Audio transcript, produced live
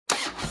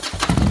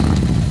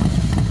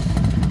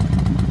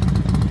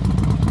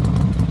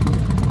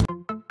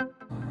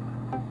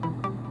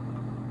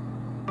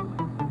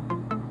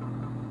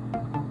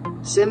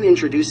SYM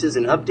introduces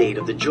an update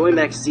of the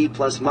Joymax Z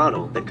Plus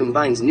model that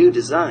combines new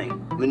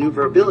design,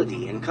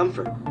 maneuverability, and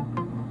comfort.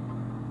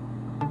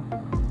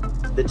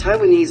 The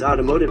Taiwanese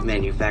automotive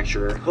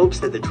manufacturer hopes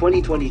that the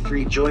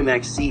 2023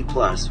 Joymax Z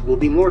Plus will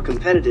be more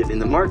competitive in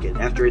the market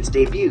after its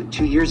debut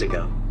 2 years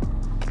ago.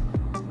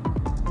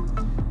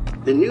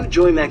 The new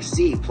Joymax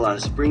Z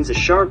Plus brings a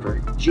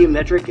sharper,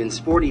 geometric and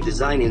sporty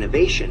design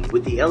innovation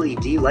with the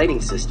LED lighting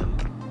system.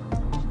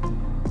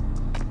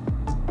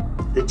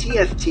 The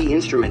TFT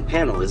instrument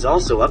panel is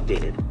also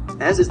updated,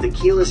 as is the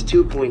keyless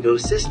 2.0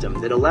 system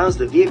that allows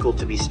the vehicle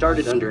to be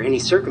started under any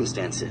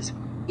circumstances,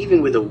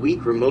 even with a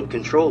weak remote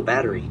control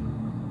battery.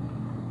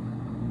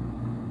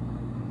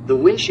 The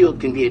windshield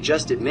can be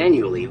adjusted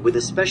manually with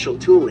a special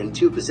tool in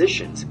 2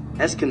 positions,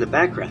 as can the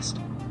backrest.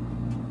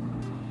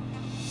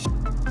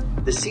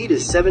 The seat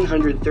is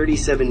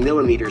 737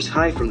 mm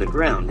high from the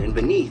ground, and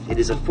beneath it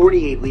is a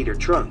 48-liter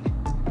trunk,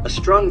 a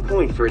strong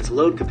point for its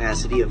load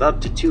capacity of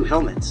up to 2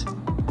 helmets.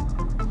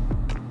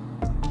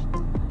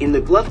 In the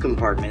glove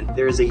compartment,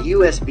 there is a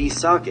USB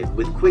socket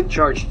with Quick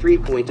Charge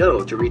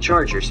 3.0 to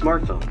recharge your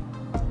smartphone.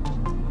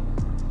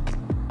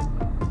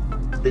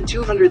 The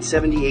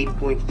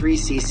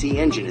 278.3cc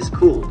engine is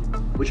cooled,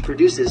 which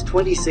produces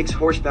 26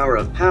 horsepower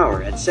of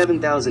power at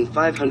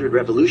 7,500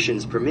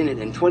 revolutions per minute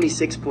and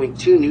 26.2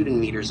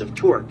 Nm of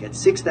torque at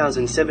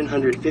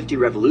 6,750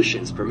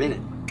 revolutions per minute.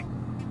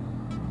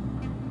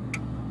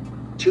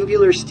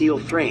 Tubular steel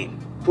frame,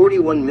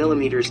 41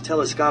 mm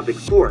telescopic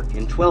fork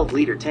and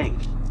 12-liter tank.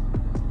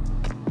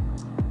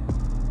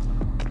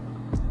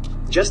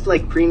 Just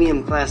like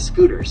premium class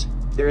scooters,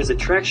 there is a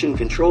traction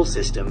control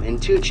system and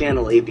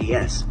 2-channel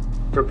ABS.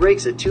 For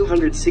brakes, a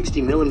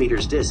 260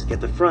 mm disc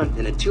at the front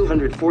and a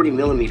 240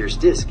 mm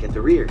disc at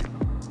the rear.